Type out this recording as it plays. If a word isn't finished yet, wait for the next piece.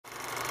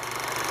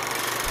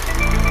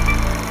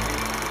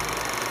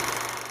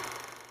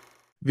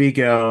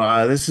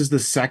Vigo, this is the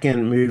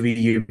second movie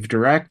you've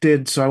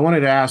directed, so I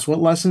wanted to ask,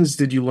 what lessons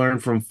did you learn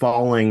from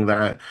Falling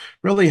that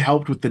really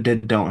helped with the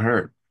Did Don't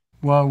Hurt?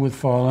 Well, with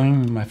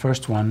Falling, my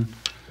first one,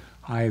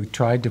 I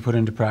tried to put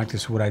into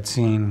practice what I'd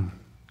seen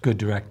good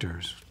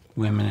directors,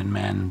 women and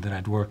men that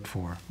I'd worked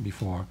for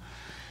before,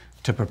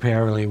 to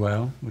prepare really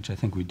well, which I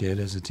think we did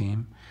as a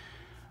team,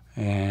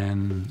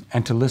 and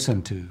to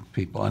listen to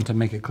people and to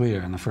make it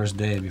clear on the first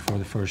day before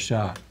the first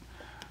shot.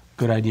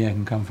 Good idea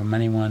can come from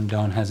anyone.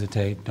 Don't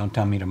hesitate. Don't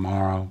tell me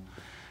tomorrow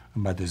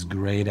about this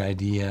great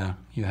idea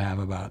you have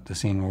about the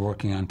scene we're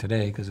working on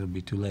today, because it'll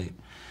be too late.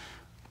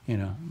 You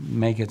know,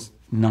 make it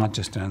not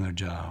just another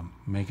job.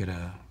 Make it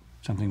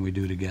something we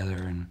do together,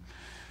 and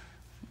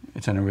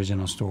it's an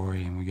original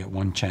story, and we get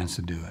one chance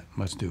to do it.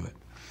 Let's do it.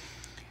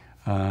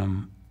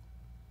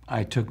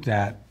 I took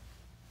that.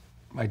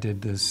 I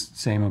did this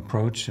same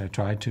approach. I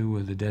tried to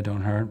with The Dead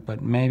Don't Hurt,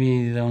 but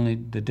maybe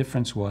the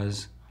difference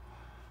was,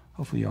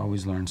 hopefully you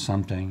always learn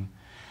something,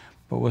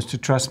 but was to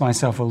trust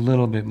myself a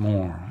little bit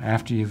more.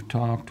 After you've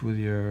talked with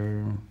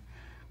your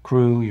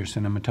crew, your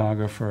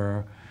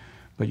cinematographer,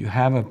 but you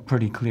have a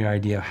pretty clear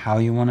idea of how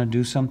you want to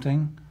do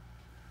something.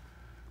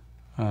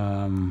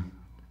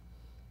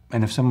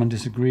 And if someone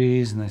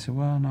disagrees and they say,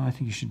 well, no, I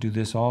think you should do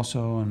this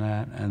also and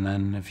that, and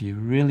then if you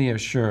really are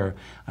sure,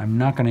 I'm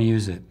not going to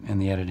use it in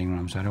the editing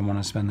room, so I don't want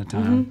to spend the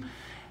time,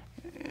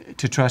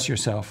 to trust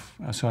yourself.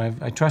 So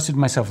I trusted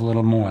myself a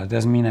little more. It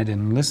doesn't mean I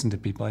didn't listen to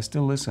people. I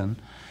still listen.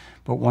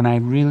 But when I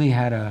really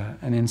had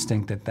an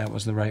instinct that that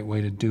was the right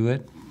way to do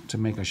it, to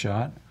make a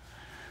shot,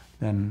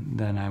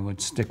 then I would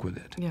stick with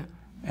it. Yeah.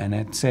 And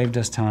it saved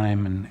us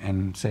time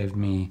and saved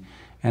me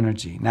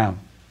energy. Now,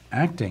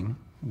 acting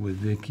with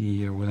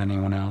Vicky or with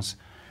anyone else,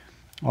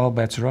 all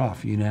bets are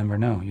off. You never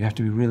know. You have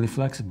to be really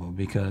flexible,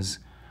 because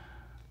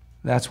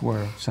that's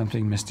where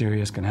something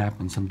mysterious can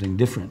happen, something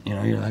different. You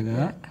know, you're like,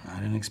 oh, I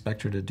didn't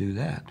expect her to do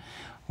that,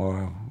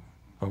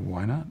 but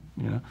why not?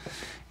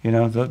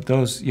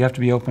 Those you have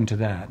to be open to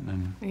that,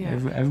 and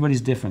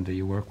everybody's different that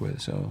you work with,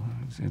 so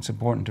it's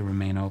important to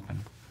remain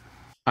open.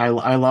 I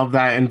love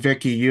that. And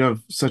Vicky, you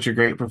have such a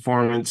great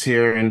performance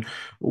here. And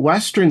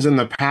Westerns in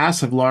the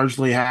past have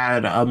largely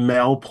had a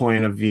male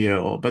point of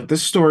view, but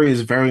this story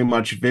is very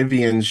much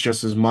Vivienne's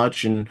just as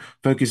much and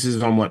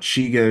focuses on what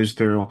she goes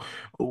through.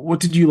 What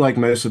did you like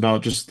most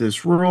about just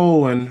this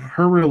role and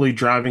her really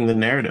driving the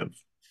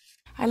narrative?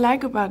 I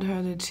like about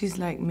her that she's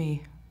like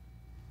me.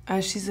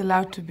 She's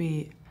allowed to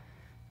be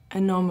a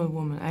normal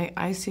woman.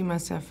 I see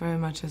myself very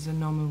much as a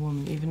normal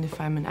woman, even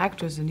if I'm an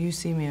actress and you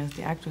see me as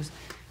the actress.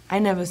 I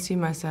never see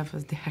myself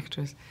as the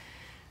actress.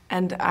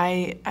 And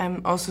I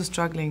am also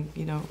struggling,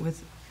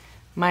 with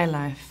my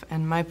life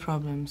and my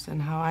problems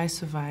and how I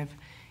survive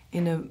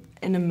in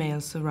a male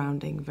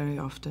surrounding very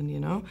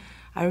often.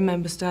 I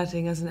remember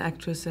starting as an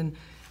actress, and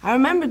I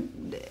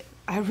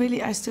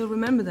still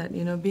remember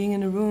that, being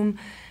in a room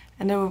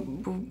and there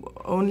were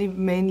only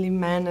mainly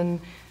men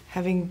and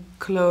having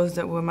clothes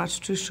that were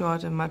much too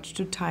short and much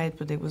too tight,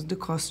 but it was the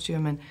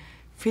costume, and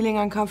feeling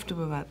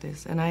uncomfortable about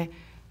this. And I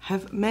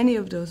have many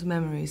of those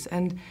memories,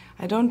 and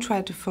I don't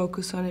try to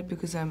focus on it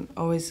because I'm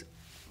always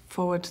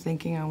forward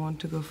thinking. I want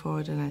to go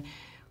forward, and I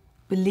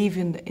believe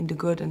in the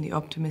good and the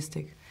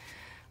optimistic.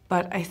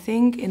 But I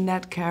think in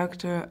that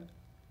character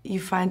you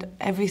find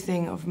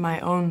everything of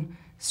my own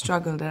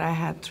struggle that I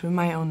had through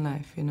my own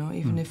life,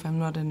 even if I'm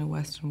not in the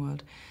Western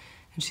world.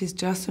 And she's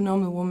just a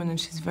normal woman, and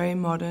she's very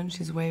modern.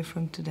 She's way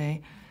from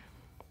today.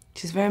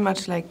 She's very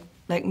much like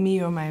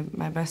me or my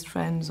best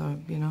friends, or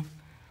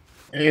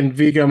And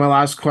Vigo, my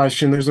last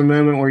question, there's a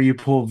moment where you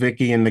pull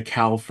Vicky in the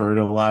cow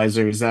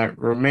fertilizer. Is that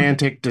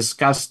romantic,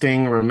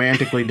 disgusting,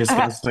 romantically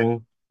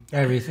disgusting?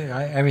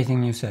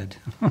 Everything you said.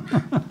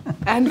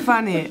 And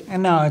funny.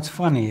 And no, it's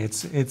funny.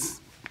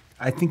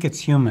 I think it's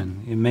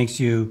human. It makes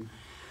you,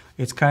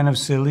 it's kind of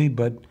silly,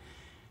 but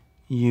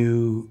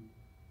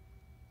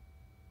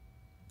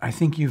I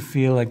think you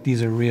feel like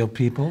these are real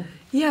people.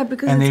 Yeah,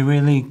 because and they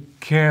really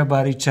care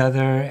about each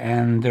other,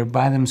 and they're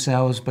by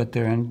themselves, but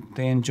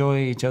they enjoy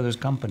each other's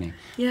company.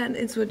 Yeah, and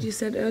it's what you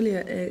said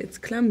earlier. It's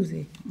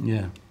clumsy.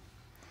 Yeah.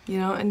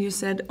 And you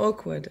said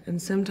awkward,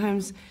 and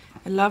sometimes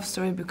a love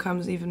story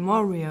becomes even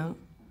more real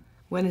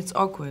when it's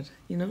awkward.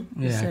 You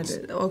Yeah,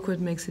 said awkward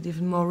makes it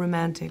even more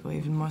romantic or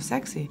even more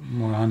sexy.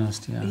 More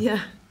honest. Yeah.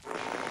 Yeah.